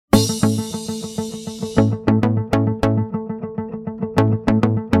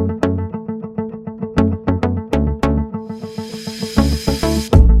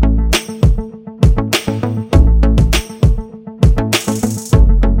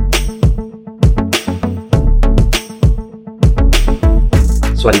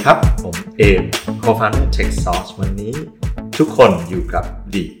สวัสดีครับผมเอม Co-founder Tech Source วันนี้ทุกคนอยู่กับ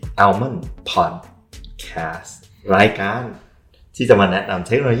The ALMOND Podcast รายการที่จะมาแนะนำเ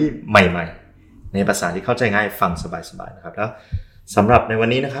ทคโนโลยีใหม่ๆในภาษาที่เข้าใจง่ายฟังสบายๆนะครับแล้วสำหรับในวัน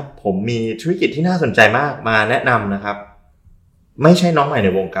นี้นะครับผมมีธุรกิจที่น่าสนใจมากมาแนะนำนะครับไม่ใช่น้องใหม่ใน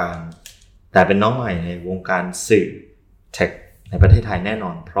วงการแต่เป็นน้องใหม่ในวงการสื่อเทคในประเทศไทยแน่นอ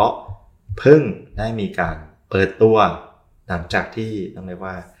นเพราะเพิ่งได้มีการเปิดตัวหลังจากที่ต้องเรียก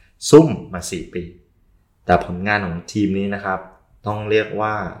ว่าซุ่มมา4 ปีแต่ผลงานของทีมนี้นะครับต้องเรียกว่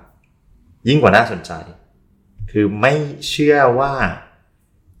ายิ่งกว่าน่าสนใจคือไม่เชื่อว่า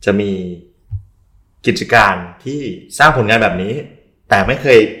จะมีกิจการที่สร้างผลงานแบบนี้แต่ไม่เค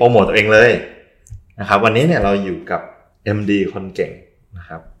ยโปรโมทตัวเองเลยนะครับวันนี้เนี่ยเราอยู่กับ MD คนเก่งนะค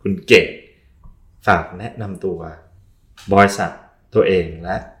รับคุณเก่งฝากแนะนำตัวบริษัทตัวเองแล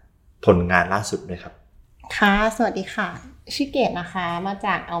ะผลงานล่าสุดด้วยครับค่ะสวัสดีค่ะชื่อเกดนะคะมาจ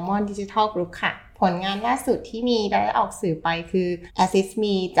าก Almond Digital Group ค่ะผลงานล่าสุดที่มีได้ออกสื่อไปคือ Assist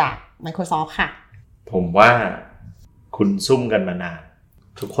Me จาก Microsoft ค่ะผมว่าคุณซุ่มกันมานาน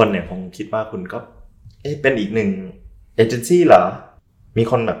ทุกคนเนี่ยคงคิดว่าคุณก็เป็นอีกหนึ่งเอเจนซี่เหรอมี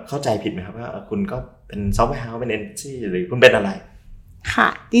คนแบบเข้าใจผิดไหมครับว่าคุณก็เป็นซอฟต์แวร์เฮาส์เป็นเอเจนซี่หรือคุณเป็นอะไรค่ะ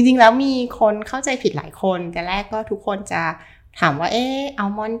จริงๆแล้วมีคนเข้าใจผิดหลายคนแต่แรกก็ทุกคนจะถามว่า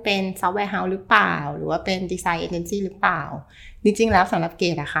Almond เป็นซอฟต์แวร์เฮาส์หรือเปล่าหรือว่าเป็นดีไซน์เอเจนซี่หรือเปล่าจริงๆแล้วสำหรับเก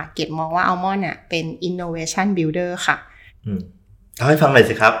ดอะค่ะเกดมองว่า Almond น่ะเป็น innovation builder ค่ะเล่าให้ฟังหน่อย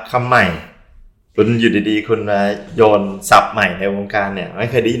สิครับคำใหม่คุณอยู่ดีๆคุณมาโยนศัพท์ใหม่ในวงการเนี่ยไม่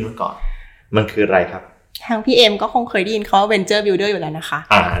เคยได้ยินมาก่อนมันคืออะไรครับทางพี่เอ็มก็คงเคยได้ยินเขาว่า venture builder อยู่แล้วนะคะ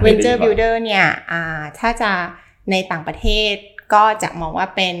venture builder เนี่ยถ้าจะในต่างประเทศก็จะมองว่า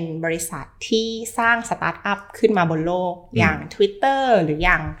เป็นบริษัทที่สร้างสตาร์ทอัพขึ้นมาบนโลกอย่าง Twitter หรืออ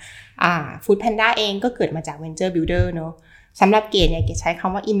ย่างFood Panda เองก็เกิดมาจาก venture builder เนอะสำหรับเกดเนี่ยเกดใช้ค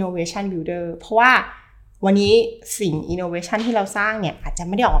ำว่า innovation builder เพราะว่าวันนี้สิ่ง innovation ที่เราสร้างเนี่ยอาจจะไ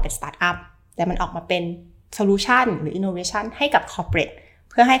ม่ได้ออกมาเป็นสตาร์ทอัพแต่มันออกมาเป็น solution หรือ innovation ให้กับ corporate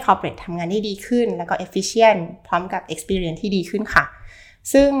เพื่อให้ corporate ทำงานได้ดีขึ้นแล้วก็ efficient พร้อมกับ experience ที่ดีขึ้นค่ะ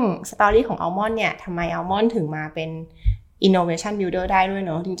ซึ่งสตอรี่ของ Almond เนี่ยทำไม Almond ถึงมาเป็น innovation builder ได้ด้วยเ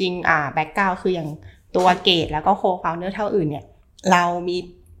นอะจริงๆbackground คืออย่างตัวเกดแล้วก็ co-founder เท่าอื่นเนี่ยเรามี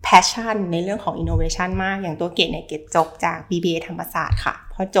passion ในเรื่องของ innovation มากอย่างตัวเกดเนี่ยเกดจบจาก BBA ธรรมศาสตร์ค่ะ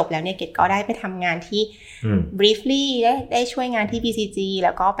พอจบแล้วเนี่ยเกดก็ได้ไปทำงานที่ briefly ได้ช่วยงานที่ BCG แ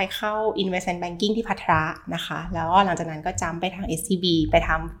ล้วก็ไปเข้า investment banking ที่พัทระนะคะแล้วหลังจากนั้นก็จำไปทาง SCB ไปท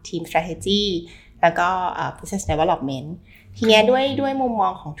ำ team strategy แล้วก็business development ทีเนี้ยด้วยมุมมอ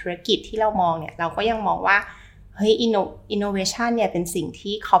งของธุรกิจที่เรามองเนี่ยเราก็ยังมองว่าเฮ้ย innovation เนี่ยเป็นสิ่ง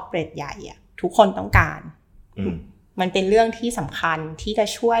ที่ corporate ใหญ่อะทุกคนต้องการมันเป็นเรื่องที่สำคัญที่จะ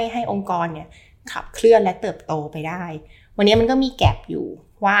ช่วยให้องค์กรเนี่ยขับเคลื่อนและเติบโตไปได้วันนี้มันก็มีแกปอยู่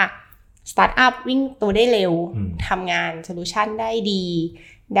ว่าสตาร์ทอัพวิ่งตัวได้เร็วทำงานโซลูชันได้ดี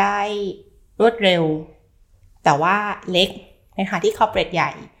ได้รวดเร็วแต่ว่าเล็กในขณะที่ corporate ให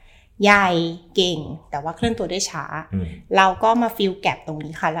ญ่เก่งแต่ว่าเคลื่อนตัวได้ช้าเราก็มาฟิลแกปตรง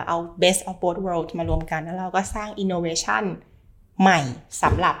นี้ค่ะแล้วเอา best of both worlds มารวมกันแล้วเราก็สร้าง innovation ใหม่ส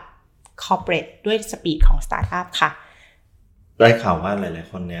ำหรับ corporate ด้วยสปีดของ startup ค่ะได้ข่าวว่าหลาย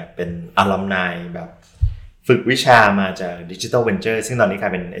ๆคนเนี่ยเป็นอลัมไนแบบฝึกวิชามาจาก Digital Venture ซึ่งตอนนี้กลา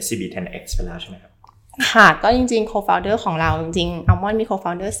ยเป็น SCB 10X ไปแล้วใช่ไหมครับค่ะก็จริงๆ co-founder ของเราจริงๆ Almond มี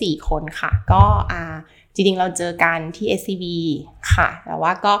co-founder 4 คนค่ะก็จริงๆเราเจอกันที่ SCB ค่ะแต่ว่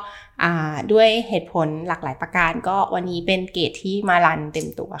าก็ด้วยเหตุผลหลากหลายประการก็วันนี้เป็นเกดที่มารันเต็ม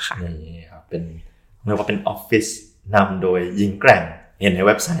ตัวค่ะนี่ครับเป็นเรียกว่าเป็นออฟฟิศนำโดยหญิงแกร่งเห็นในเ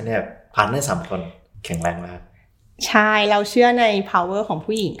ว็บไซต์เนี่ยพาร์ทเนอร์3 คนแข็งแรงมากใช่เราเชื่อใน power ของ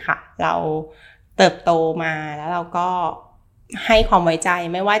ผู้หญิงค่ะเราเติบโตมาแล้วเราก็ให้ความไว้ใจ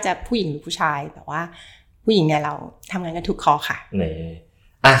ไม่ว่าจะผู้หญิงหรือผู้ชายแต่ว่าผู้หญิงเนี่ยเราทำงานกันทุกคอค่ะนี่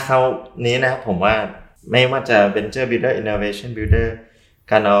คราวนี้นะผมว่าไม่ว่าจะ Venture Builder Innovation Builder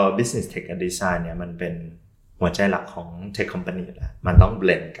การเอา Business Tech กับ Design เนี่ยมันเป็นหัวใจหลักของ Tech Company แล้วมันต้องเบล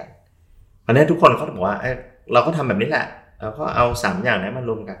นด์กันเพราะฉะนั้นทุกคนเขาบอกว่าเราก็ทำแบบนี้แหละเราก็เอา3อย่างนี้มา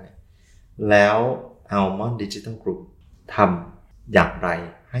รวมกันแล้ว Almond Digital Group ทำอย่างไร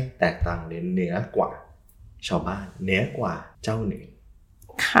ให้แตกต่างหรือเหนือกว่าชาวบ้านเหนือกว่าเจ้าหนึ่ง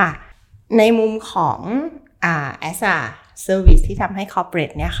ค่ะในมุมของas a service ที่ทำให้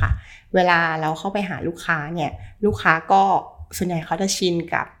corporate เนี่ยค่ะเวลาเราเข้าไปหาลูกค้าเนี่ยลูกค้าก็ส่วนใหญ่เขาจะชิน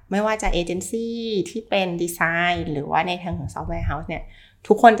กับไม่ว่าจะเอเจนซี่ที่เป็นดีไซน์หรือว่าในทางของซอฟต์แวร์เฮาส์เนี่ย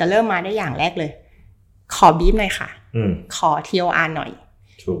ทุกคนจะเริ่มมาได้อย่างแรกเลยขอบีฟหน่อยค่ะขอ TOR หน่อย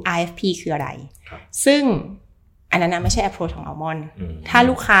RFP คืออะไรซึ่งอันนั้นไม่ใช่ approach ของ Almond ถ้า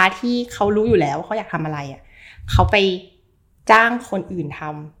ลูกค้าที่เขารู้อยู่แล้วว่าเขาอยากทำอะไรเขาไป จ้างคนอื่นท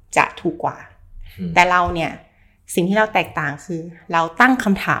ำจะถูกกว่าแต่เราเนี่ยสิ่งที่เราแตกต่างคือเราตั้งค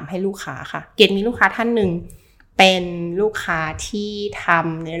ำถามให้ลูกค้าค่ะเกดมีลูกค้าท่านหนึ่งเป็นลูกค้าที่ท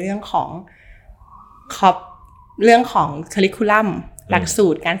ำในเรื่องของคริคูลัมหลักสู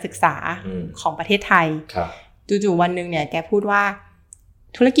ตรการศึกษาของประเทศไทยจู่ๆวันนึงเนี่ยแกพูดว่า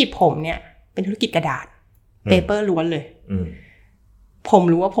ธุรกิจผมเนี่ยเป็นธุรกิจกระดาษเปเปอร์ล้วนเลยผม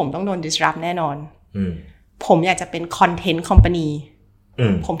รู้ว่าผมต้องโดน disrupt แน่นอนผมอยากจะเป็น content company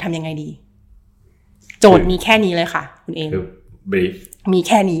ผมทำยังไงดีโจทย์มีแค่นี้เลยค่ะคุณเอง brief มีแ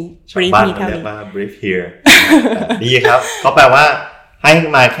ค่นี้ brief มีแค่นี้เรียกว่า brief here ดีครับก็แปลว่าให้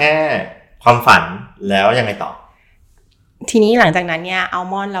มาแค่ความฝันแล้วยังไงต่อทีนี้หลังจากนั้นเนี่ย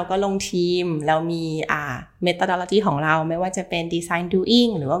ALMONDเราก็ลงทีมเรามีmethodology ของเราไม่ว่าจะเป็น design doing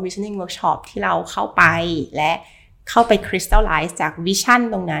หรือว่า visioning workshop ที่เราเข้าไปและเข้าไป crystallize จาก vision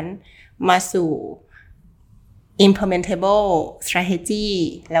ตรงนั้นมาสู่ implementable strategy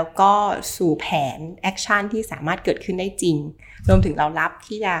แล้วก็สู่แผน action ที่สามารถเกิดขึ้นได้จริงรวมถึงเรารับ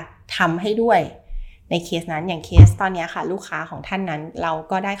ที่จะทำให้ด้วยในเคสนั้นอย่างเคสตอนนี้ค่ะลูกค้าของท่านนั้นเรา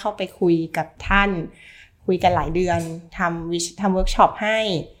ก็ได้เข้าไปคุยกับท่านคุยกันหลายเดือนทำเวิร์กช็อปให้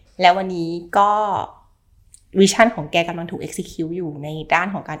แล้ววันนี้ก็วิชั่นของแกกำลังถูก execute อยู่ในด้าน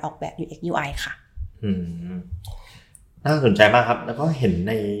ของการออกแบบ UX UI ค่ะน่าสนใจมากครับแล้วก็เห็นใ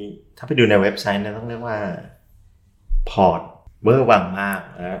นถ้าไปดูในเว็บไซต์เนี่ยต้องเรียกว่าพอร์ตเวอร์วังมาก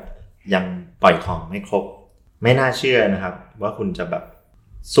แล้วยังปล่อยของไม่ครบไม่น่าเชื่อนะครับว่าคุณจะแบบ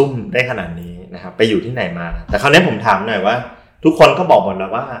ซุ่มได้ขนาดนี้นะครับไปอยู่ที่ไหนมาแต่คราวนี้ผมถามหน่อยว่าทุกคนก็บอกหมดแล้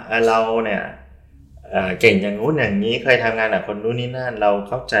วว่าเราเนี่ยเก่งอย่างนู้นอย่างนี้เคยทำงานกับคนนู้นนี่นั่นเรา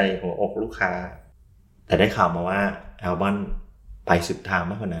เข้าใจหัวอกลูกค้าแต่ได้ข่าวมาว่าALMONDไปสุดทาง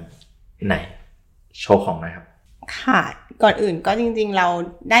มากกว่านั้นไหนโชว์ของหน่อยครับค่ะก่อนอื่นก็จริงๆเรา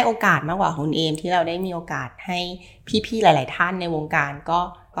ได้โอกาสมากกว่าคุณเอมที่เราได้มีโอกาสให้พี่ๆหลายๆท่านในวงการ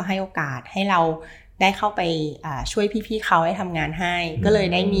ก็ให้โอกาสให้เราได้เข้าไปช่วยพี่ๆเขาให้ทำงานให้ก็เลย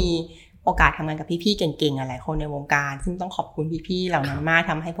ได้มีโอกาสทำงานกับพี่ๆเก่งๆหลายคนในวงการซึ่งต้องขอบคุณพี่ๆเหล่านั้นมาก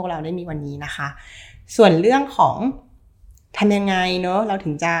ทำให้พวกเราได้มีวันนี้นะคะส่วนเรื่องของทำยังไงเนอะเราถึ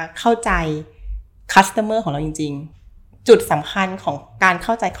งจะเข้าใจ customer ของเราจริงๆจุดสำคัญของการเ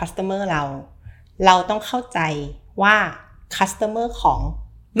ข้าใจ customer เราต้องเข้าใจว่า customer ของ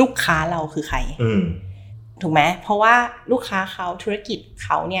ลูกค้าเราคือใครถูกไหมเพราะว่าลูกค้าเขาธุรกิจเข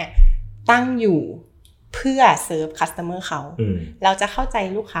าเนี่ยตั้งอยู่เพื่อเซิร์ฟ customer เขาเราจะเข้าใจ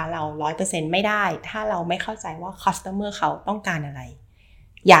ลูกค้าเรา 100% ไม่ได้ถ้าเราไม่เข้าใจว่า customer เขาต้องการอะไร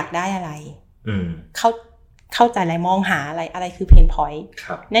อยากได้อะไรเข้าใจอะไรมองหาอะไรคือ pain point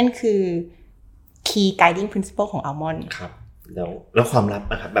นั่นคือ key guiding principle ของ ALMOND ครับแล้วความลับ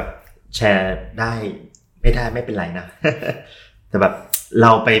นะครับแบบแชร์ได้ไม่เป็นไรนะ แต่แบบเร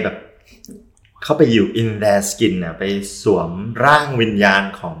าไปแบบเข้าไปอยู่ in their skin น่ะไปสวมร่างวิญญาณ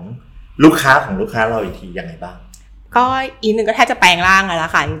ของลูกค้าเราอีกทียังไงบ้างก็อีกนึงก็แทบจะแปลงร่างแล้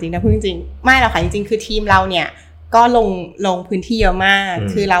วค่ะจริงๆนะพูดจริงๆไม่หรอกค่ะจริงๆคือทีมเราเนี่ยก็ลงพื้นที่เยอะมาก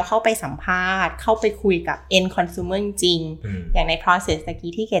คือเราเข้าไปสัมภาษณ์เข้าไปคุยกับ end consumer จริงๆอย่างใน process ตะ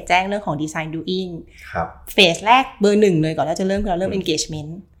กี้ที่เกดแจ้งเรื่องของ design doing ครับเฟสแรกเบอร์ 1เลยก่อนเราจะเริ่ม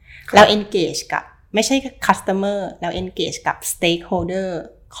engagement เรา engage กับไม่ใช่ customer เรา engage กับ stakeholder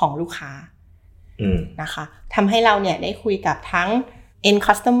ของลูกค้านะคะทำให้เราเนี่ยได้คุยกับทั้ง end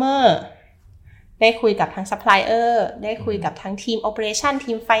customer ได้คุยกับทั้ง supplier ได้คุยกับทั้งทีม operation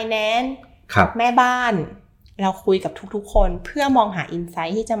ทีม finance แม่บ้านเราคุยกับทุกๆคนเพื่อมองหา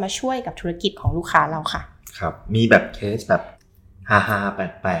insight ที่จะมาช่วยกับธุรกิจของลูกค้าเราค่ะครับมีแบบเคสแบบฮาๆแ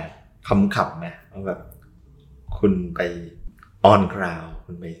ปลกๆขำๆไหมว่าแบบคุณไป on ground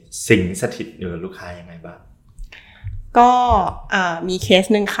คุณไปสิงสถิตอยู่กับลูกค้ายังไงบ้างก็มีเคส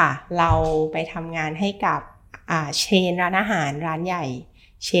หนึ่งค่ะเราไปทำงานให้กับเชนร้านอาหารร้านใหญ่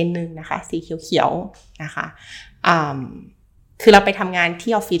เชนหนึ่งนะคะสีเขียวๆนะคะคือเราไปทำงาน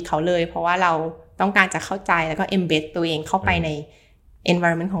ที่ออฟฟิศเขาเลยเพราะว่าเราต้องการจะเข้าใจแล้วก็ embed ตัวเองเข้าไปใน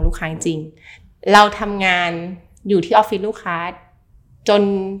environment ของลูกค้าจริงเราทำงานอยู่ที่ออฟฟิศลูกค้าจน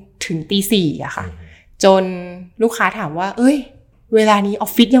ถึงตี 4อะค่ะจนลูกค้าถามว่าเอ้ยเวลานี้ออ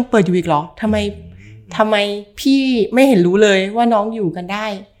ฟฟิศยังเปิดอยู่อีกเหรอทำไมพี่ไม่เห็นรู้เลยว่าน้องอยู่กันได้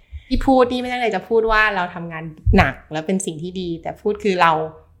ที่พูดนี่ไม่ได้เลยจะพูดว่าเราทำงานหนักแล้วเป็นสิ่งที่ดีแต่พูดคือเรา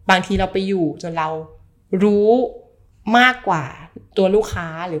บางทีเราไปอยู่จนเรารู้มากกว่าตัวลูกค้า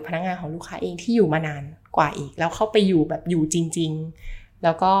หรือพนักงานของลูกค้าเองที่อยู่มานานกว่าอีกแล้วเข้าไปอยู่แบบอยู่จริงๆแ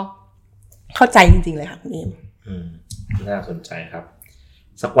ล้วก็เข้าใจจริงๆเลยค่ะคุณเอมน่าสนใจครับ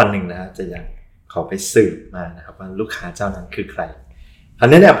สักวันหนึ่งนะจะอยากขอไปสืบมานะครับว่าลูกค้าเจ้านั้นคือใครคราว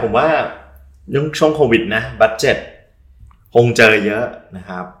นี้เนี่ยผมว่าเรื่องช่วงโควิดนะบัดเจ็ตคงเจอเยอะนะ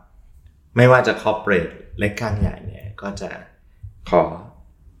ครับไม่ว่าจะคอร์ปอเรทเล็กกลางใหญ่เนี่ยก็จะ ขอ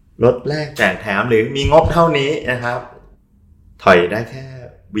ลดแลกแจกแถมหรือมีงบเท่านี้นะครับถอยได้แค่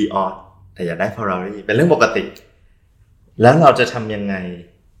V-Odd แต่อยากได้ Ferrari เป็นเรื่องปกติแล้วเราจะทำยังไง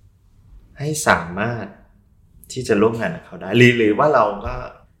ให้สามารถที่จะร่วมงานกับเขาได้หรือว่าเราก็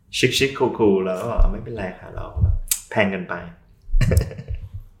ชิคๆคูลๆแล้วก็ไม่เป็นไรค่ะเราแพงกันไป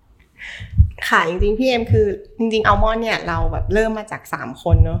ค่ะจริงๆพี่เอ็มคือจริงๆอัลมอนด์เนี่ยเราแบบเริ่มมาจาก3ค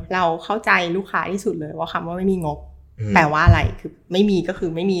นเนอะเราเข้าใจลูกค้าที่สุดเลยว่าคำว่าไม่มีงบแปลว่าอะไรคือไม่มีก็คือ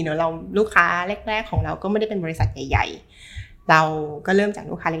ไม่มีเนอะเราลูกค้าแรกๆของเราก็ไม่ได้เป็นบริษัทใหญ่ๆเราก็เริ่มจาก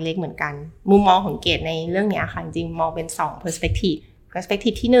ลูกค้าเล็กๆเหมือนกันมุมมองของเกดในเรื่องนี้ค่ะจริงๆมองเป็น2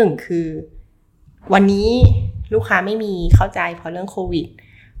 perspective ที่1คือวันนี้ลูกค้าไม่มีเข้าใจเพราะเรื่องโควิด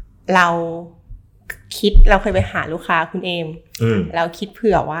เราเคยไปหาลูกค้าคุณเอมเราคิดเ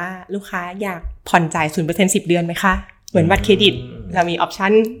ผื่อว่าลูกค้าอยากผ่อนจ่าย 0% 10 เดือนไหมคะเหมือนบัตรเครดิตเรามีออปชั่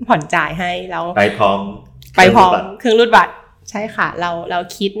นผ่อนจ่ายให้เราไปพร้อมเครื่องรูดบัตรใช่ค่ะเรา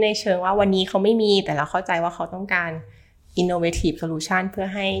คิดในเชิงว่าวันนี้เขาไม่มีแต่เราเข้าใจว่าเขาต้องการ innovative solution เพื่อ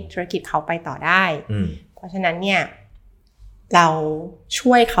ให้ธุรกิจเขาไปต่อได้เพราะฉะนั้นเนี่ยเรา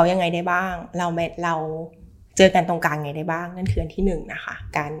ช่วยเขายังไงได้บ้างเราเจอกันตรงกลางไงได้บ้างนั่นคืออันที่1นะคะ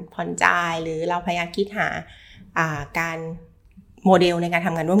การผ่อนจ่ายหรือเราพยายามคิดหาการโมเดลในการท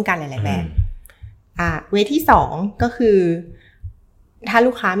ำงานร่วมกันหลายๆแบบเวทีที่2ก็คือถ้า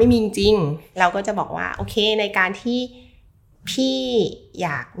ลูกค้าไม่มีจริงเราก็จะบอกว่าโอเคในการที่พี่อย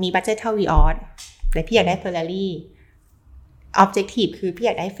ากมีบัดเจ็ตเท่า V-Odd แต่พี่อยากได้ Ferrari Objective คือพี่อ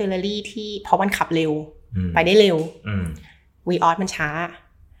ยากได้ Ferrari ที่เพราะมันขับเร็วไปได้เร็วV-Odd มันช้า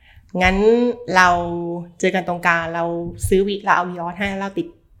งั้นเราเจอกันตรงกลางเราซื้อเราเอา V-Odd ให้เราติด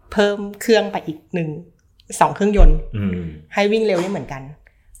เพิ่มเครื่องไปอีก2 เครื่องยนต์ให้วิ่งเร็วได้เหมือนกัน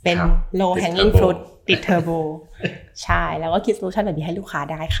เป็น low hanging fruit ติดเทอร์โบใช่แล้วก็คิดโซลูชันแบบนี้ให้ลูกค้า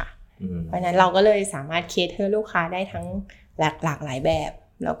ได้ค่ะเพราะฉะนั้นเราก็เลยสามารถเคเทอร์ลูกค้าได้ทั้งหลากหลายแบบ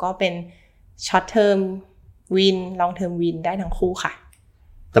แล้วก็เป็น short term win long term win ได้ทั้งคู่ค่ะ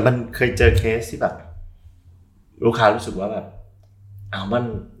แต่มันเคยเจอเคสที่แบบลูกค้ารู้สึกว่าแบบมัน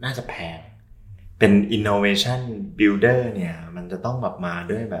น่าจะแพงเป็น innovation builder เนี่ยมันจะต้องแบบมา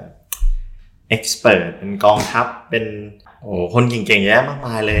ด้วยแบบ expert เป็นกองทัพเป็นคนเก่งๆเยอะมากม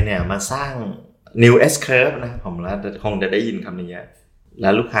ายเลยเนี่ยมาสร้าง new S curve นะผมแล้วคงจะได้ยินคำนี้เยอะแล้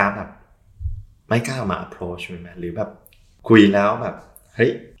วลูกค้าแบบไม่กล้ามา approach ใช่ไหมหรือแบบคุยแล้วแบบเฮ้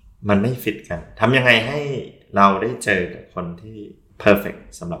ยมันไม่ฟิตกันทำยังไงให้เราได้เจอกับคนที่ perfect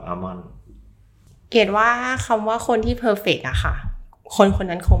สำหรับ Almond เกรดว่าคำว่าคนที่ perfect อะค่ะคน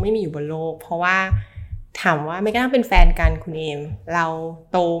นั้นคงไม่มีอยู่บนโลกเพราะว่าถามว่าไม่กล้าเป็นแฟนกันคุณเอมเรา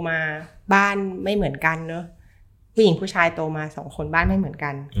โตมาบ้านไม่เหมือนกันเนอะผู้หญิงผู้ชายโตมา2 คนบ้านไม่เหมือนกั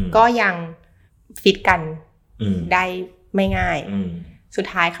นก็ยังฟิตกันได้ไม่ง่ายสุด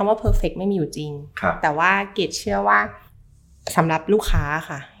ท้ายคำว่า perfect ไม่มีอยู่จริงแต่ว่าเกรดเชื่อว่าสำหรับลูกค้า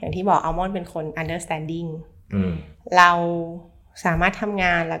ค่ะอย่างที่บอกอัลมอนด์เป็นคน understanding เราสามารถทำง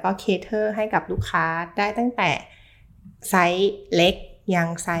านแล้วก็เคเทอร์ให้กับลูกค้าได้ตั้งแต่ไซส์เล็กยัง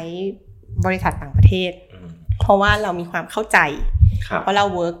ไซส์บริษัทต่างประเทศเพราะว่าเรามีความเข้าใจเพราะเรา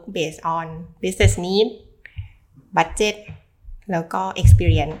work based on business need budget แล้วก็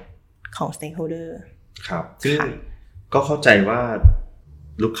experience ของ stakeholder ครับซึ่งก็เข้าใจว่า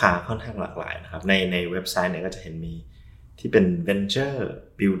ลูกค้าค่อนข้างหลากหลายนะครับในเว็บไซต์เนี่ยก็จะเห็นมีที่เป็น venture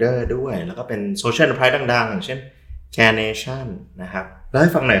builder ด้วยแล้วก็เป็น social enterprise ดังๆอย่างเช่น Carnation นะครับเล่าใ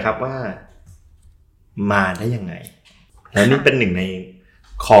ห้ฟังหน่อยครับว่ามาได้ยังไงและนี่เป็นหนึ่งใน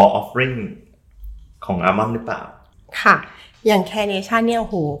core offering ของ Almond หรือเปล่าค่ะอย่าง Carnation เนี่ย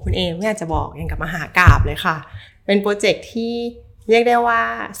โหคุณเอไม่อยากจะบอกอย่างกับมหากาพย์เลยค่ะเป็นโปรเจกต์ที่เรียกได้ว่า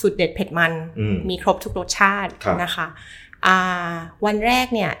สุดเด็ดเผ็ดมันมีครบทุกรสชาตินะคะวันแรก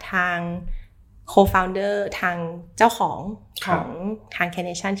เนี่ยทาง co-founder ทางเจ้าของทาง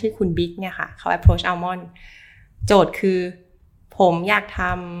Carnation ชื่อคุณบิ๊กเนี่ยค่ะเขา approach Almond โจทย์คือผมอยากท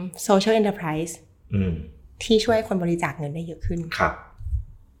ำ social enterprise ที่ช่วยคนบริจาคเงินได้เยอะขึ้น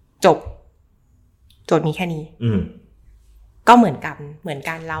จบโจทย์มีแค่นี้ก็เหมือน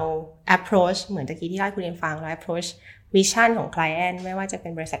กันเรา approach เหมือนตะกี้ที่เล่าให้คุณเรียนฟังเรา approach vision ของ client ไม่ว่าจะเป็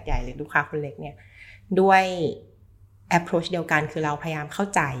นบริษัทใหญ่หรือลูกค้าคนเล็กเนี่ยด้วย approach เดียวกันคือเราพยายามเข้า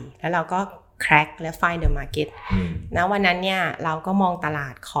ใจแล้วเราก็ crack และ find the market นะวันนั้นเนี่ยเราก็มองตลา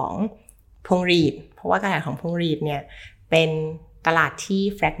ดของพวงหรีดเพราะว่าตลาดของพวงหรีดเนี่ยเป็นตลาดที่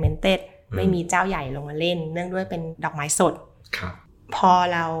fragmented ไม่มีเจ้าใหญ่ลงมาเล่นเนื่องด้วยเป็นดอกไม้สดพอ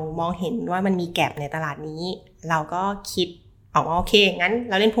เรามองเห็นว่ามันมีแก็ปในตลาดนี้เราก็คิดออกว่าโอเคงั้น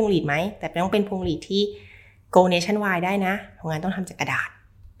เราเล่นพวงหรีดไหมแต่ต้องเป็นพวงหรีดที่ go nationwide ได้นะเพราะงั้นต้องทำจากกระดาษ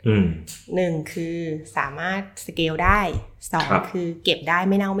1คือสามารถสเกลได้2คือเก็บได้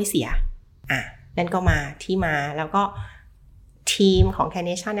ไม่เน่าไม่เสียนั่นก็มาที่มาแล้วก็ ทีมของ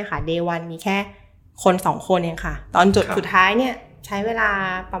Carnation เนี่ยค่ะ Day 1 มีแค่คน2คนเองค่ะตอนจดสุดท้ายเนี่ยใช้เวลา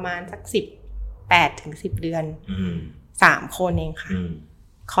ประมาณสัก8 ถึง 10 เดือน3 คนเองค่ะ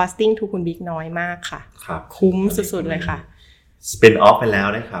costing to คุณบิ๊กน้อยมากค่ะคุ้มสุดๆเลยค่ะ spin off ไปแล้ว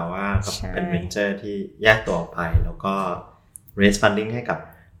ได้ข่าวว่าเป็น venture ที่แยกตัวออกไปแล้วก็ raise funding ให้กับ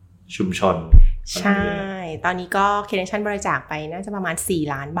ชุมชนใช่ตอนนี้ก็ Carnation บริจาคไปน่าจะประมาณ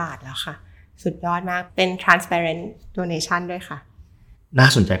4 ล้านบาทแล้วค่ะสุดยอดมากเป็น transparent donation ด้วยค่ะน่า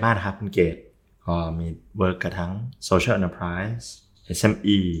สนใจมากนะครับคุณเกตก็มี work กับทั้ง social enterprise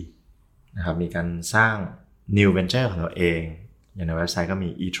SME นะครับมีการสร้าง new venture ของตัวเองอย่างในเว็บไซต์ก็มี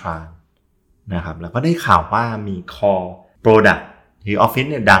e-tran นะครับแล้วก็ได้ข่าวว่ามี core product ที่ออฟฟิศ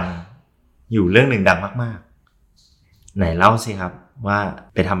เนี่ยดังอยู่เรื่องหนึ่งดังมากๆไหนเล่าสิครับว่า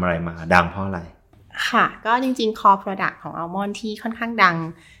ไปทำอะไรมาดังเพราะอะไรค่ะก็จริงๆ core product ของ Almond ที่ค่อนข้างดัง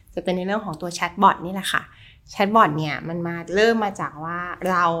จะเป็นในเรื่องของตัว Chatbot นี่แหละค่ะ Chatbot เนี่ยมันเริ่มมาจากว่า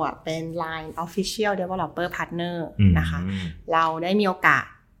เราเป็น Line Official Developer Partner นะคะเราได้มีโอกาส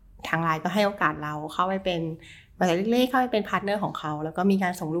ทาง Line ก็ให้โอกาสเราเข้าไปเป็นบริษัทเล็กๆเข้าไปเป็นพาร์ทเนอร์ของเขาแล้วก็มีกา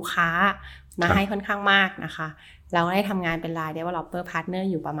รส่งลูกค้ามาให้ค่อนข้างมากนะคะเราได้ทำงานเป็น Line Developer Partner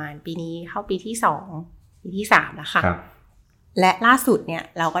อยู่ประมาณปีนี้เข้าปีที่2ปีที่3แล้วค่ะและล่าสุดเนี่ย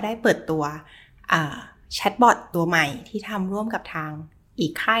เราก็ได้เปิดตัวChatbot ตัวใหม่ที่ทำร่วมกับทางอี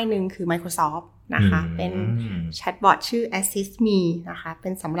กค่ายหนึ่งคือ Microsoft นะคะเป็น Chatbot ชื่อ Assist Me นะคะเป็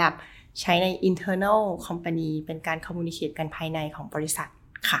นสำหรับใช้ใน internal company เป็นการ communicate กันภายในของบริษัท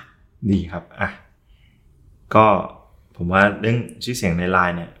ค่ะดีครับก็ผมว่าเรื่องชื่อเสียงใน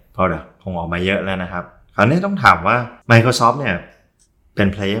LINE เนี่ย product คงออกมาเยอะแล้วนะครับคราวนี้ต้องถามว่า Microsoft เนี่ยเป็น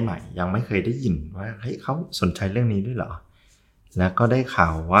player ใหม่ยังไม่เคยได้ยินว่าเฮ้ยเขาสนใจเรื่องนี้ด้วยเหรอแล้วก็ได้ข่า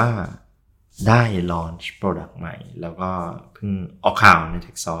วว่าได้ launch product ใหม่แล้วก็เพิ่งออกข่าวใน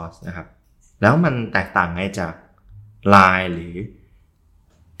Texas นะครับแล้วมันแตกต่างไงจาก LINE หรือ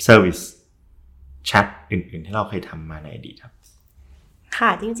Service Chat อื่นๆที่เราเคยทำมาในอดีตครับค่ะ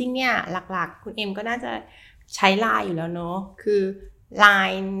จริงๆเนี่ยหลักๆคุณเอ็มก็น่าจะใช้ LINE อยู่แล้วเนอะคือ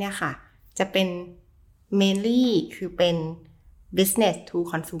LINE เนี่ยค่ะจะเป็น mainly คือเป็น business to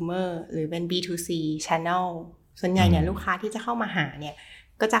consumer หรือเป็น B2C channel ส่วนใหญ่เนี่ยลูกค้าที่จะเข้ามาหาเนี่ย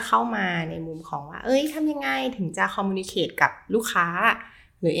ก็จะเข้ามาในมุมของว่าทำยังไงถึงจะ communicate กับลูกค้า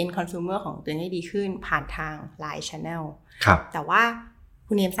หรือ end consumer ของตัวเองให้ดีขึ้นผ่านทาง LINE channel แต่ว่า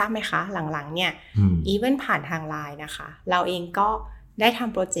คุณเอ็มทราบไหมคะหลังๆเนี่ย even ผ่านทาง LINE นะคะเราเองก็ได้ท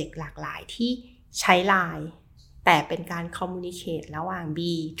ำโปรเจกต์หลากหลายที่ใช้ LINE แต่เป็นการ communicate ระหว่าง B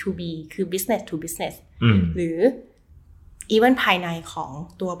to B คือ business to business หรือ even ภายในของ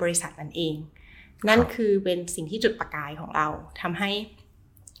ตัวบริษัทนั่นเองนั่นคือเป็นสิ่งที่จุดประกายของเราทำให้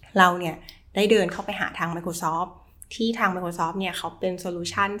เราเนี่ยได้เดินเข้าไปหาทาง Microsoft ที่ทาง Microsoft เนี่ยเขาเป็นโซลู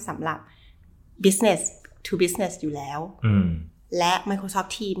ชันสำหรับ business to business อยู่แล้วและ Microsoft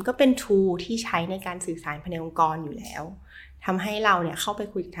Teams ก็เป็น tool ที่ใช้ในการสื่อสารภายในองค์กรอยู่แล้วทำให้เราเนี่ยเข้าไป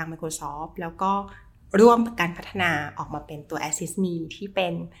คุยกับทาง Microsoft แล้วก็ร่วมการพัฒนาออกมาเป็นตัว Assist Me ที่เป็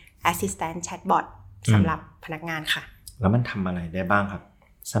น Assistant Chatbot สำหรับพนักงานค่ะแล้วมันทำอะไรได้บ้างครับ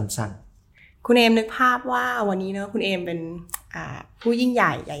สั้นๆคุณเอมนึกภาพว่าวันนี้เนอะคุณเอมเป็นผู้ยิ่งให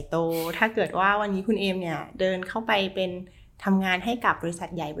ญ่โตถ้าเกิดว่าวันนี้คุณเอมเนี่ยเดินเข้าไปเป็นทำงานให้กับบริษัท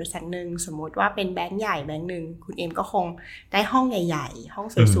ใหญ่บริษัทหนึ่งสมมติว่าเป็นแบงก์ใหญ่แบงก์หนึ่งคุณเอมก็คงได้ห้องใหญ่ๆห้อง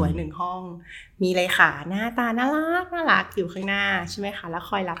สวยๆ1ห้องมีเลขาหน้าตาน่ารักอยู่ข้างหน้าใช่ไหมคะแล้ว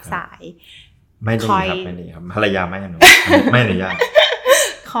คอยรับสายไม่ได้ครับภรรยาไม่หนูไม่อนุญาต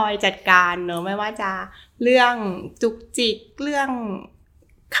คอยจัดการเนอะไม่ว่าจะเรื่องจุกจิกเรื่อง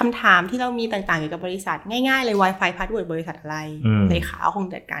คำถามที่เรามีต่างๆเกี่ยวกับบริษัทง่ายๆเลย Wi-Fi password บริษัทอะไรเลขาคง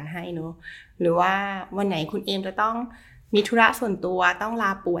จัดการให้เนอะหรือว่าวันไหนคุณเอมจะต้องมีธุระส่วนตัวต้องล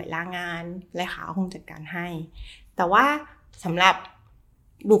าป่วยลางานเลขาคงจัดการให้แต่ว่าสำหรับ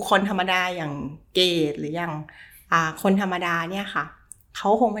บุคคลธรรมดาอย่างเกดหรืออย่างคนธรรมดาเนี่ยค่ะเขา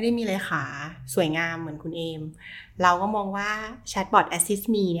คงไม่ได้มีเลขาสวยงามเหมือนคุณเอมเราก็มองว่า Chatbot Assist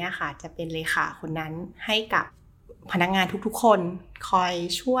Me เนี่ยค่ะจะเป็นเลขาคนนั้นให้กับพนักงานทุกๆคนคอย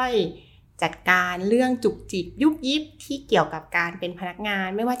ช่วยจัดการเรื่องจุกจิกยุบยิบที่เกี่ยวกับการเป็นพนักงาน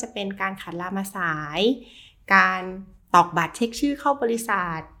ไม่ว่าจะเป็นการขัดลามาสายการตอกบัตรเช็คชื่อเข้าบริษั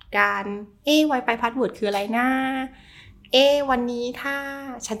ทการWi-Fi password คืออะไรนะวันนี้ถ้า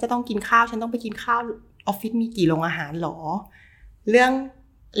ฉันจะต้องกินข้าวฉันต้องไปกินข้าวออฟฟิศมีกี่โรงอาหารหรอเรื่อง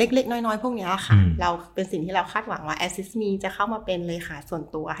เล็กๆน้อยๆพวกนี้ค่ะเราเป็นสิ่งที่เราคาดหวังว่า Assist Me จะเข้ามาเป็นเลขาส่วน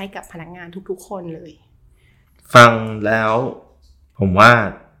ตัวให้กับพนักงานทุกๆคนเลยฟังแล้วผมว่า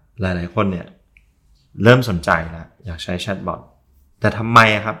หลายๆคนเนี่ยเริ่มสนใจแล้วอยากใช้แชทบอทแต่ทำไม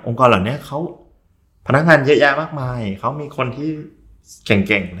ครับองค์กรเหล่านี้เขาพนักงานเยอะแยะมากมายเขามีคนที่เ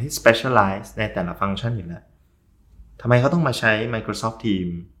ก่งๆที่ specialize ในแต่ละฟังก์ชันอยู่แล้ว ทำไมเขาต้องมาใช้ Microsoft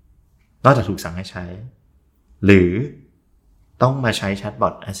Teams นอกจากถูกสั่งให้ใช้หรือต้องมาใช้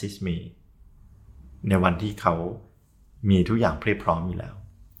Chatbot Assist Me ในวันที่เขามีทุกอย่างเพียบพร้อมอยู่แล้ว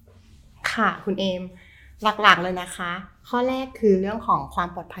ค่ะคุณเอมหลักๆเลยนะคะข้อแรกคือเรื่องของความ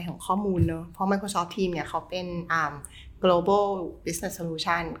ปลอดภัยของข้อมูลเนอะเพราะ Microsoft Teams เนี่ยเขาเป็นglobal business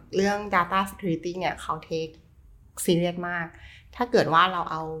solution เรื่อง data security เนี่ยเขา take serious มากถ้าเกิดว่าเรา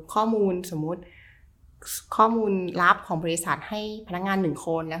เอาข้อมูลสมมุติข้อมูลลับของบริษัทให้พนักงาน1ค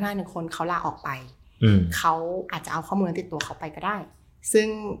นแล้วพนักงาน1คนเขาลาออกไปเขาอาจจะเอาข้อมูลติดตัวเขาไปก็ได้ซึ่ง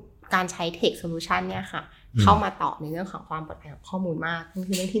การใช้ tech solution เนี่ยค่ะเข้ามาต่อในเรื่องของความปลอดภัยของข้อมูลมากนี่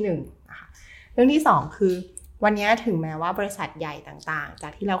คือเรื่องที่1นะคะเรื่องที่2คือวันนี้ถึงแม้ว่าบริษัทใหญ่ต่างๆจา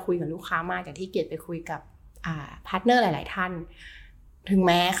กที่เราคุยกับลูกค้ามาจากที่เกียรติไปคุยกับพาร์ทเนอร์หลายๆท่านถึงแ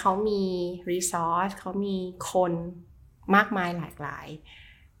ม้เขามี resource เขามีคนมากมายหลากหลาย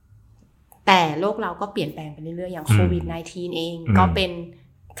แต่โลกเราก็เปลี่ยนแปลงไปเรื่อยๆอย่างโควิด -19 เองก็เป็น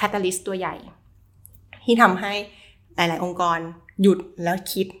คาตาลิสต์ตัวใหญ่ที่ทำให้หลายๆองค์กรหยุดแล้ว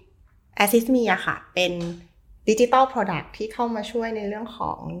คิด Assist Me อะค่ะเป็น Digital Product ที่เข้ามาช่วยในเรื่องข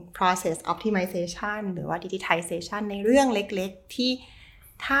อง Process Optimization หรือว่า Digitization ในเรื่องเล็กๆที่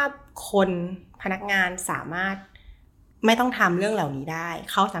ถ้าคนพนักงานสามารถไม่ต้องทำเรื่องเหล่านี้ได้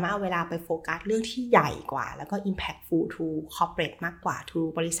เขาสามารถเอาเวลาไปโฟกัสเรื่องที่ใหญ่กว่าแล้วก็ impactful to corporate มากกว่า to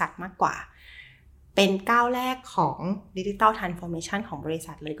บริษัทมากกว่าเป็นก้าวแรกของ Digital Transformation ของบริ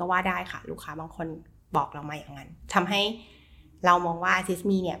ษัทเลยก็ว่าได้ค่ะลูกค้าบางคนบอกเรามาอย่างนั้นทำให้เรามองว่า Assist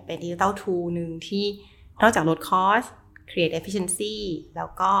Me เนี่ยเป็น Digital Tool นึงที่นอกจากลด cost create efficiency แล้ว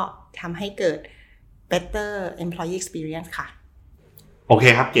ก็ทำให้เกิด better employee experience ค่ะโอเค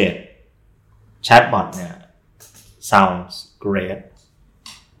ครับเกด Chatbot เนี่ย sounds great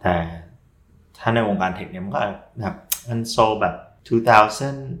แต่ถ้าในวงการเทคเนี่ยมันก็แบบมันโซแบบ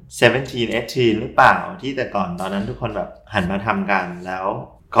2017-18 หรือเปล่าที่แต่ก่อนตอนนั้นทุกคนแบบหันมาทำกันแล้ว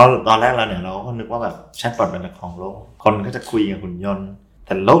ก็ตอนแรกเราเนี่ยเราก็นึกว่าแบบแชทบอทเป็นของโลกคนก็จะคุยกับหุ่นยนต์แ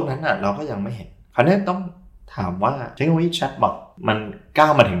ต่โลกนั้นน่ะเราก็ยังไม่เห็นคราวนี้ต้องถามว่าเทคโนโลยีแชทบอทมันก้า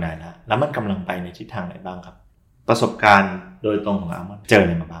วมาถึงไหนแล้วมันกำลังไปในทิศทางไหนบ้างครับประสบการณ์โดยตรงของAlmondเจออะ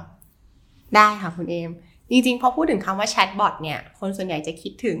ไรมาบ้างได้ค่ะคุณเอมจริงๆพอพูดถึงคำว่าแชทบอทเนี่ยคนส่วนใหญ่จะคิ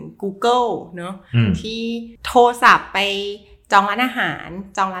ดถึง Google เนอะที่โทรศัพท์ไปจองร้านอาหาร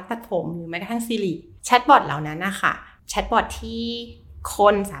จองร้านตัดผมหรือแม้กระทั่ง Siri แชทบอทเหล่านั้นนะคะแชทบอทที่ค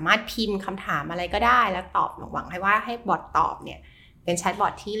นสามารถพิมพ์คำถามอะไรก็ได้แล้วตอบหวังให้ว่าให้บอทตอบเนี่ยเป็นแชทบอ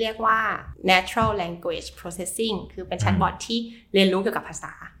ทที่เรียกว่า natural language processing คือเป็นแชทบอทที่เรียนรู้เกี่ยวกับภาษ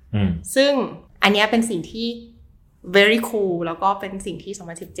าซึ่งอันนี้เป็นสิ่งที่ very cool แล้วก็เป็นสิ่งที่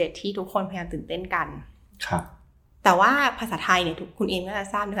2017ที่ทุกคนพยายามตื่นเต้นกันครับแต่ว่าภาษาไทยเนี่ยคุณเองก็จะ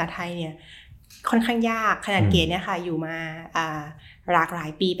ทราบภาษาไทยเนี่ยค่อนข้างยากขนาดเกณฑ์เนี่ยค่ะอยู่มาหลากหลาย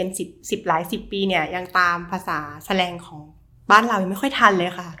ปีเป็นหลาย10ปีเนี่ยยังตามภาษาแสลงของบ้านเรายังไม่ค่อยทันเลย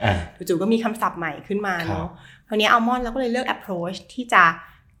ค่ะจู่ๆก็มีคำศัพท์ใหม่ขึ้นมาเนาะคราวนี้Almondเราก็เลยเลือก approach ที่จะ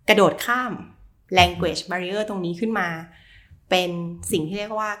กระโดดข้าม language barrier ตรงนี้ขึ้นมาเป็นสิ่งที่เรีย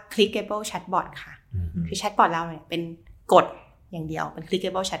กว่า clickable chatbot ค่ะคือ chatbot เราเนี่ยเป็นกดอย่างเดียวเป็น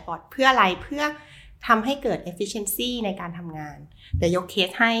clickable chatbot เพื่ออะไรเพื่อทำให้เกิด efficiency ในการทำงานเดี๋ยวยกเคส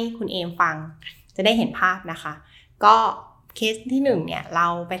ให้คุณเอมฟังจะได้เห็นภาพนะคะก็เคสที่1เนี่ยเรา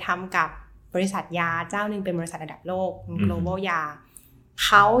ไปทำกับบริษัทยาเจ้านึงเป็นบริษัทระดับโลก global ยาเ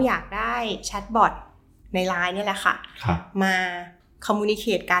ขาอยากได้แชทบอทใน LINE นี่แหละค่ะมาคอมมูนิเค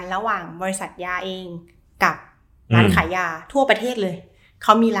ตกันระหว่างบริษัทยาเองกับร้านขายยาทั่วประเทศเลยเข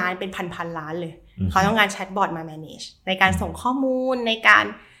ามีร้านเป็นพันๆร้านเลยเขาต้องการแชทบอทมา manage ในการส่งข้อมูลในการ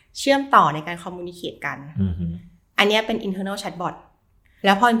เชื่อมต่อในการคอมมูนิเคตกันอันนี้เป็น internal chatbot แ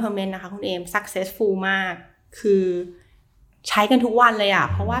ล้วพอ implement นะคะคุณเอม successful มากคือใช้กันทุกวันเลยอ่ะ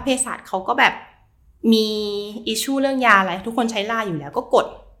เพราะว่าเภสัชเขาก็แบบมี issue เรื่องยาอะไรทุกคนใช้ LINE อยู่แล้วก็กด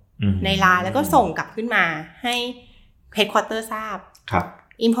ใน LINE แล้วก็ส่งกลับขึ้นมาให้ headquarter ทราบครับ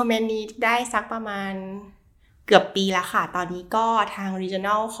implement นี้ได้สักประมาณเกือบปีแล้วค่ะตอนนี้ก็ทาง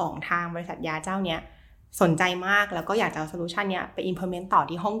regional ของทางบริษัทยาเจ้าเนี้ยสนใจมากแล้วก็อยากจะเอาโซลูชันเนี้ยไป implement ต่อ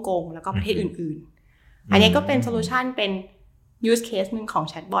ที่ฮ่องกงแล้วก็ประเทศอื่นๆอันนี้ก็เป็นโซลูชันเป็น use case นึงของ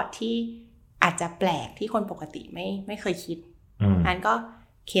แชทบอทที่อาจจะแปลกที่คนปกติไม่เคยคิดอันก็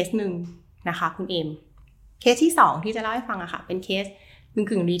เคสหนึ่งนะคะคุณเอมเคสที่2ที่จะเล่าให้ฟังอะค่ะเป็นเคส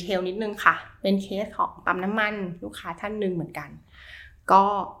กึ่งรีเทลนิดนึงค่ะเป็นเคสของปั๊มน้ำมันลูกค้าท่านนึงเหมือนกันก็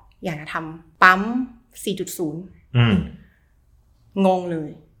อยากจะทำปั๊ม 4.0 งงเล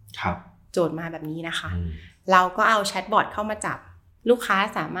ยครับโจทย์มาแบบนี้นะคะเราก็เอาแชทบอทเข้ามาจับลูกค้า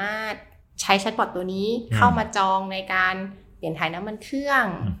สามารถใช้แชทบอทตัวนี้เข้ามาจองในการเปลี่ยนถ่ายน้ำมันเครื่อง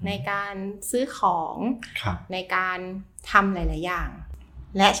ในการซื้อของในการทำหลายๆอย่าง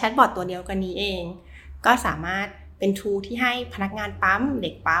และแชทบอทตัวเดียวกันนี้เองก็สามารถ เป็น tool ที่ให้พนักงานปั๊มเ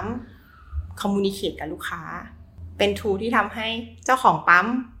ด็กปั๊ม communicate กับลูกค้าเป็น tool ที่ทำให้เจ้าของปั๊ม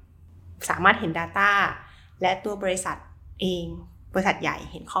สามารถเห็น data และตัวบริษัทเองบริษัทใหญ่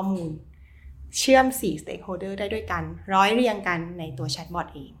เห็นข้อมูลเชื่อม4 stakeholder ได้ด้วยกันร้อยเรียงกันในตัว Chatbot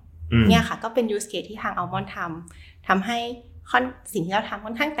เองเนี่ยค่ะก็เป็น use case ที่ทาง Almond ทำให้สิ่งที่เราทำค่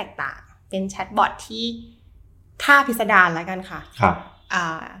อนข้างแตกต่างเป็น Chatbot ที่ท่าพิสดารแล้วกันค่ะครับ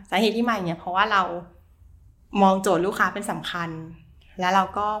สาเหตุที่มาอย่างเงี้ยเพราะว่าเรามองโจทย์ลูกค้าเป็นสำคัญแล้วเรา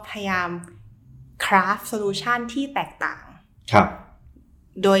ก็พยายาม craft solution ที่แตกต่างครับ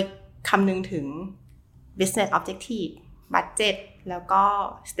โดยคำนึงถึง business objective budget แล้วก็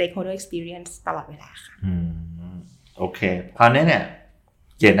stakeholder experience ตลอดเวลาค่ะโอเคคราวนี้เนี่ย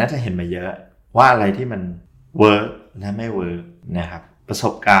เกดน่าจะเห็นมาเยอะว่าอะไรที่มัน work และไม่ work นะครับประส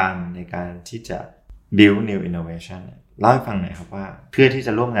บการณ์ในการที่จะ build new innovation เล่าให้ฟังหน่อยครับว่าเพื่อที่จ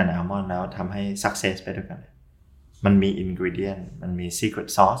ะร่วมงาน Almond แล้วทำให้ success ไปด้วยกันมันมี ingredient มันมี secret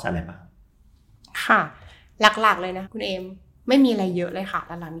sauce อะไรบ้างค่ะหลักๆเลยนะคุณเอมไม่มีอะไรเยอะเลยค่ะห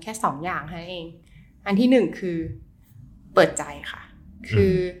ลักๆมีแค่2อย่างเท่านั้นเองอันที่1คือเปิดใจค่ะคื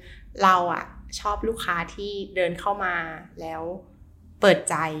อเราอะชอบลูกค้าที่เดินเข้ามาแล้วเปิด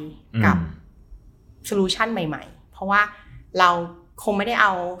ใจกับโซลูชันใหม่ๆเพราะว่าเราคงไม่ได้เอ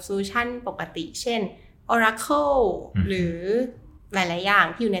าโซลูชันปกติเช่น Oracle หรือหลายๆอย่าง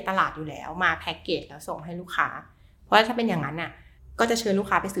ที่อยู่ในตลาดอยู่แล้วมาแพ็กเกจแล้วส่งให้ลูกค้าเพราะถ้าเป็นอย่างนั้นน่ะก็จะเชิญลูก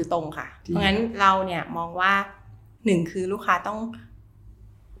ค้าไปซื้อตรงค่ะเพราะงั้นเราเนี่ยมองว่า1คือลูกค้าต้อง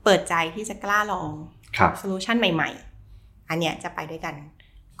เปิดใจที่จะกล้าลองโซลูชันใหม่ๆอันเนี้ยจะไปด้วยกัน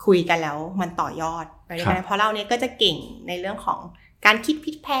คุยกันแล้วมันต่อยอดไปด้วยกันเพราะเราเนี่ยก็จะเก่งในเรื่องของการคิดพ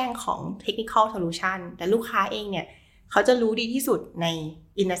ลิกแพลงของ technical solution แต่ลูกค้าเองเนี่ยเขาจะรู้ดีที่สุดใน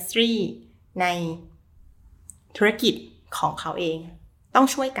industry ในธุรกิจของเขาเองต้อง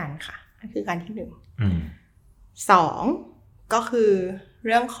ช่วยกันค่ะนั่นคือการที่2ก็คือเ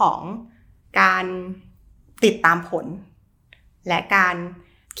รื่องของการติดตามผลและการ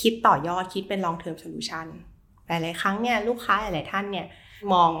คิดต่อยอดคิดเป็น long term solution หลายๆครั้งเนี่ยลูกค้าหลายๆท่านเนี่ย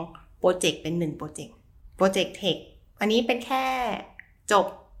มองโปรเจกต์เป็น1โปรเจกต์เทคอันนี้เป็นแค่จบ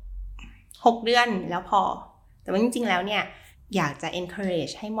6เดือนแล้วพอแต่ว่าจริงๆแล้วเนี่ยอยากจะ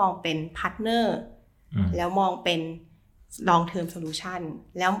encourage ให้มองเป็น partner แล้วมองเป็น long term solution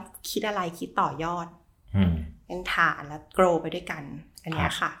แล้วคิดอะไรคิดต่อยอดเป็นฐานแล้ว grow ไปด้วยกันอันนี้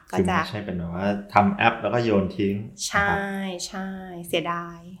ค่ะก็จะไม่ใช่เป็นแบบว่าทำแอปแล้วก็โยนทิ้งใช่ใช่เสียดา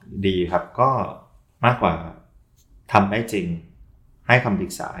ยดีครับก็มากกว่าทำได้จริงให้คำปรึ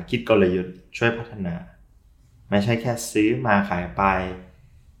กษาคิดกลยุทธ์ช่วยพัฒนาไม่ใช่แค่ซื้อมาขายไป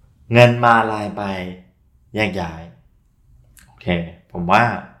เงินมาลายไปแยกย้ายโอเคผมว่า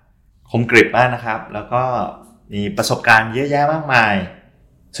คมกริบมากนะครับแล้วก็มีประสบการณ์เยอะแยะมากมาย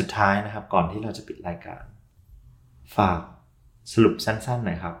สุดท้ายนะครับก่อนที่เราจะปิดรายการฝากสรุปสั้นๆห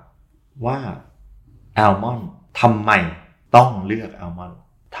น่อยครับว่า Almond ทำไมต้องเลือก Almond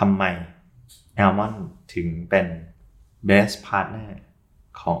ทำไม Almond ถึงเป็น best partner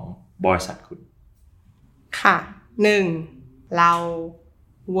ของบริษัทคุณค่ะ 1. เรา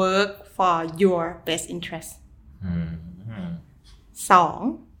work for your best interest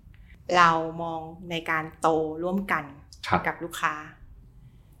 2. เรามองในการโตร่วมกันกับลูกค้า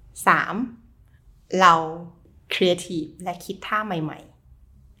 3. เราครีเอทีฟและคิดท่าใหม่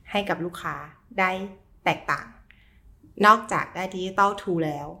ๆให้กับลูกค้าได้แตกต่างนอกจากได้ Digital Tool แ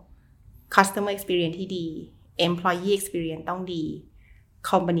ล้ว Customer Experience ที่ดี Employee Experience ต้องดี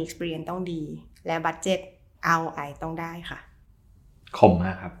Company Experience ต้องดีและ Budget ROI ต้องได้ค่ะคมม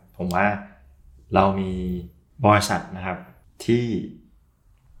ากครับผมว่าเรามีบริษัทนะครับที่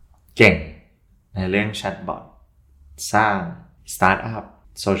เก่งในเรื่อง Chatbot สร้าง Startup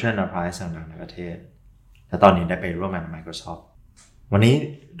Social Enterprise ต่างๆในประเทศและตอนนี้ได้ไปร่วมงานกับ Microsoft วันนี้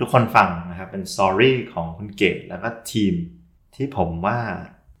ทุกคนฟังนะครับเป็นสตอรี่ของคุณเกตแล้วก็ทีมที่ผมว่า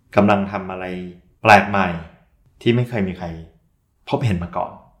กำลังทำอะไรแปลกใหม่ที่ไม่เคยมีใครพบเห็นมาก่อ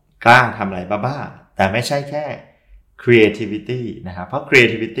นกล้าทำอะไรบ้าๆแต่ไม่ใช่แค่ creativity นะครับเพราะ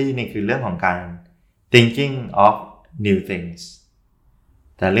creativity นี่คือเรื่องของการ thinking of new things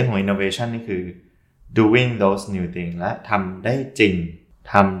แต่เรื่องของ innovation นี่คือ doing those new things และทำได้จริง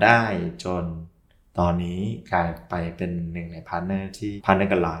ทำได้จนตอนนี้กลายไปเป็นหนึ่งในพาร์ทเนอร์ที่พาร์ทเนอ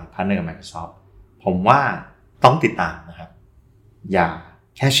ร์กับ LINE พาร์ทเนอร์กับ Microsoft ผมว่าต้องติดตามนะครับอย่า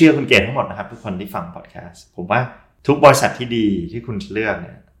แค่เชื่อคุณเกณฑ์ทั้งหมดนะครับทุกคนที่ฟังพอดแคสต์ผมว่าทุกบริษัทที่ดีที่คุณเลือกเ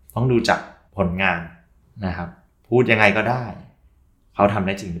นี่ยต้องดูจากผลงานนะครับพูดยังไงก็ได้เขาทำไ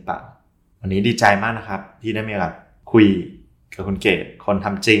ด้จริงหรือเปล่าวันนี้ดีใจมากนะครับที่ได้มีโอกาสคุยกับคุณเกณฑ์คนท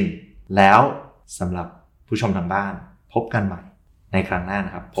ำจริงแล้วสำหรับผู้ชมทางบ้านพบกันใหม่ในครั้งหน้าน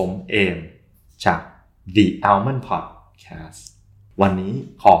ะครับผมเอมจาก The Almond Podcast วันนี้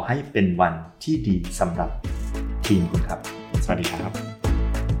ขอให้เป็นวันที่ดีสำหรับทีมคุณครับสวัสดีครับ